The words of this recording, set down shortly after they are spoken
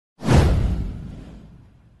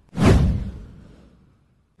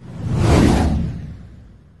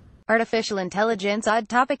Artificial intelligence. Odd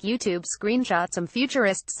Topic YouTube ScreenshotSome.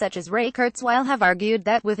 Futurists such as Ray Kurzweil have argued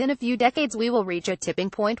that within a few decades we will reach a tipping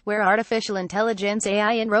point where artificial intelligence,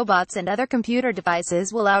 AI and robots and other computer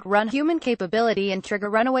devices will outrun human capability and trigger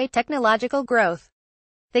runaway technological growth.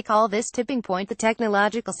 They call this tipping point the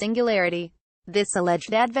technological singularity. This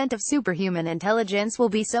alleged advent of superhuman intelligence will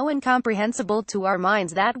be so incomprehensible to our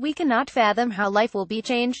minds that we cannot fathom how life will be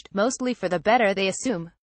changed, mostly for the better, they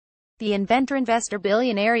assume. The investor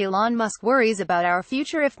billionaire Elon Musk worries about our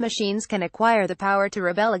future if machines can acquire the power to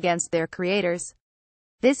rebel against their creators.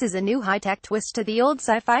 This is a new high-tech twist to the old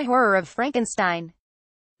sci-fi horror of Frankenstein.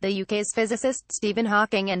 The UK's physicist Stephen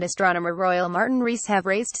Hawking and astronomer Royal Martin Rees have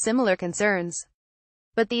raised similar concerns.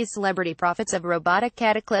 But these celebrity prophets of robotic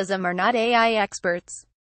cataclysm are not AI experts.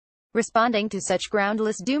 Responding to such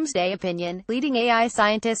groundless doomsday opinion, leading AI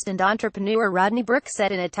scientist and entrepreneur Rodney Brooks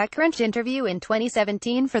said in a TechCrunch interview in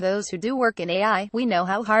 2017, "For those who do work in AI, we know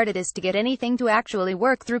how hard it is to get anything to actually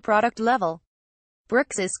work through product level."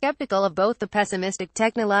 Brooks is skeptical of both the pessimistic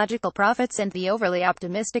technological prophets and the overly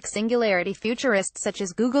optimistic singularity futurists such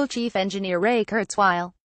as Google chief engineer Ray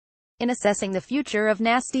Kurzweil. In assessing the future of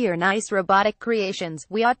nasty or nice robotic creations,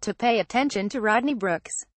 we ought to pay attention to Rodney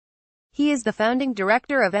Brooks. He is the founding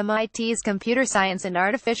director of MIT's Computer Science and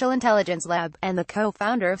Artificial Intelligence Lab, and the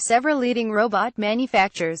co-founder of several leading robot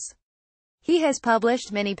manufacturers. He has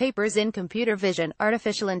published many papers in computer vision,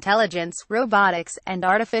 artificial intelligence, robotics, and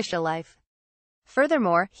artificial life.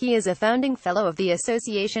 Furthermore, he is a founding fellow of the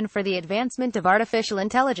Association for the Advancement of Artificial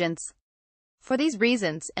Intelligence. For these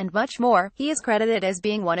reasons, and much more, he is credited as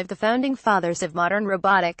being one of the founding fathers of modern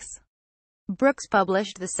robotics. Brooks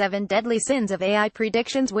published The 7 Deadly Sins of AI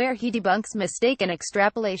Predictions, where he debunks mistaken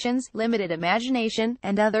extrapolations, limited imagination,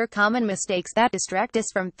 and other common mistakes that distract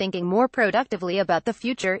us from thinking more productively about the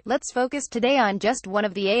future. Let's focus today on just one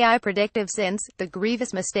of the AI predictive sins, the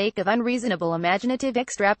grievous mistake of unreasonable imaginative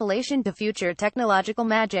extrapolation to future technological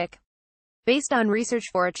magic. Based on research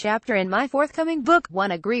for a chapter in my forthcoming book, I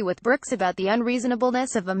agree with Brooks about the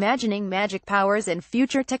unreasonableness of imagining magic powers and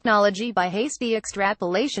future technology by hasty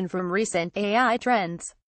extrapolation from recent AI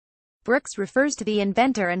trends. Brooks refers to the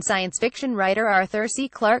inventor and science fiction writer Arthur C.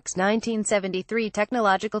 Clarke's 1973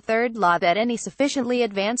 technological third law that any sufficiently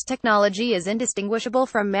advanced technology is indistinguishable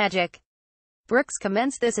from magic. Brooks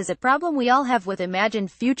comments this as a problem we all have with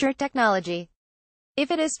imagined future technology. If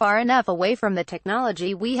it is far enough away from the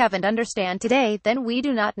technology we have and understand today, then we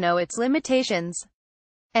do not know its limitations.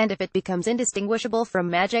 And if it becomes indistinguishable from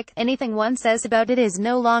magic, anything one says about it is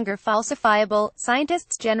no longer falsifiable.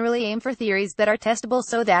 Scientists generally aim for theories that are testable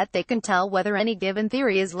so that they can tell whether any given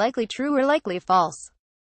theory is likely true or likely false.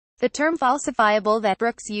 The term falsifiable that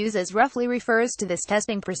Brooks uses roughly refers to this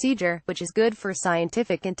testing procedure, which is good for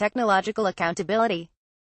scientific and technological accountability.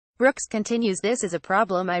 Brooks continues, "This is a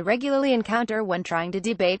problem I regularly encounter when trying to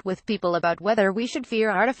debate with people about whether we should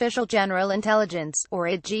fear artificial general intelligence, or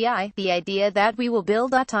AGI, the idea that we will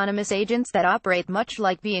build autonomous agents that operate much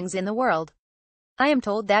like beings in the world. I am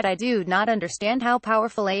told that I do not understand how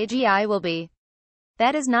powerful AGI will be.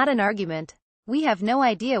 That is not an argument. We have no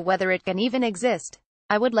idea whether it can even exist.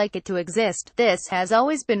 I would like it to exist. This has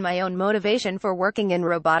always been my own motivation for working in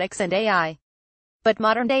robotics and AI. But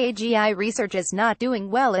modern-day AGI research is not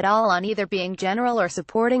doing well at all on either being general or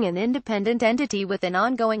supporting an independent entity with an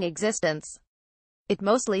ongoing existence. It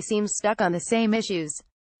mostly seems stuck on the same issues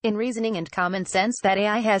in reasoning and common sense that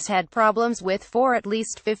AI has had problems with for at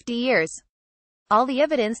least 50 years. All the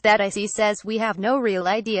evidence that I see says we have no real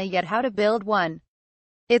idea yet how to build one.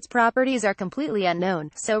 Its properties are completely unknown,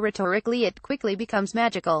 so rhetorically it quickly becomes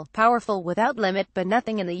magical, powerful without limit, but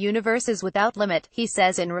nothing in the universe is without limit," he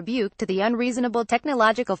says in rebuke to the unreasonable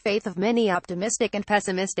technological faith of many optimistic and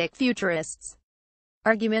pessimistic futurists.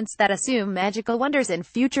 Arguments that assume magical wonders in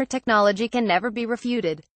future technology can never be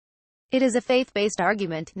refuted. It is a faith-based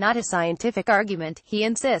argument, not a scientific argument, he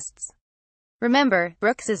insists. Remember,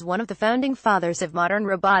 Brooks is one of the founding fathers of modern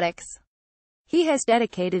robotics. He has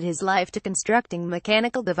dedicated his life to constructing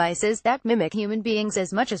mechanical devices that mimic human beings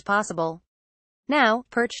as much as possible. Now,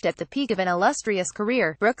 perched at the peak of an illustrious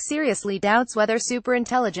career, Brooks seriously doubts whether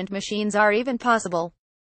superintelligent machines are even possible.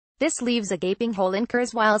 This leaves a gaping hole in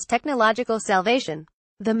Kurzweil's technological salvation.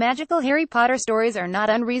 The magical Harry Potter stories are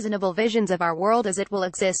not unreasonable visions of our world as it will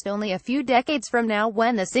exist only a few decades from now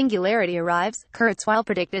when the singularity arrives, Kurzweil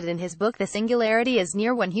predicted in his book The Singularity is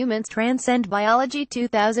Near When Humans Transcend Biology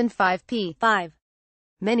 2005 p. 5.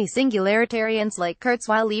 Many singularitarians like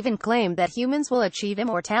Kurzweil even claim that humans will achieve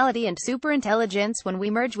immortality and superintelligence when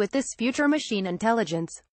we merge with this future machine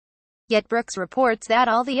intelligence. Yet Brooks reports that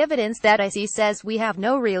all the evidence that I see says we have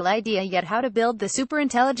no real idea yet how to build the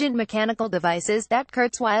superintelligent mechanical devices that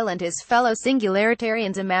Kurzweil and his fellow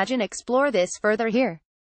singularitarians imagine. Explore this further here.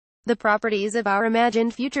 The properties of our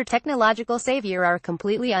imagined future technological savior are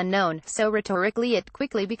completely unknown, so rhetorically it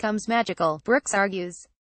quickly becomes magical, Brooks argues.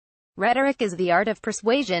 Rhetoric is the art of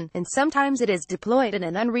persuasion, and sometimes it is deployed in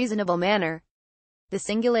an unreasonable manner. The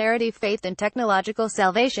singularity faith in technological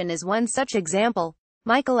salvation is one such example.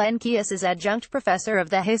 Michael Enkius is adjunct professor of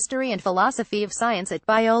the history and philosophy of science at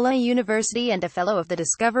Biola University and a fellow of the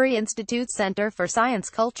Discovery Institute's Center for Science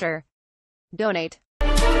Culture. Donate.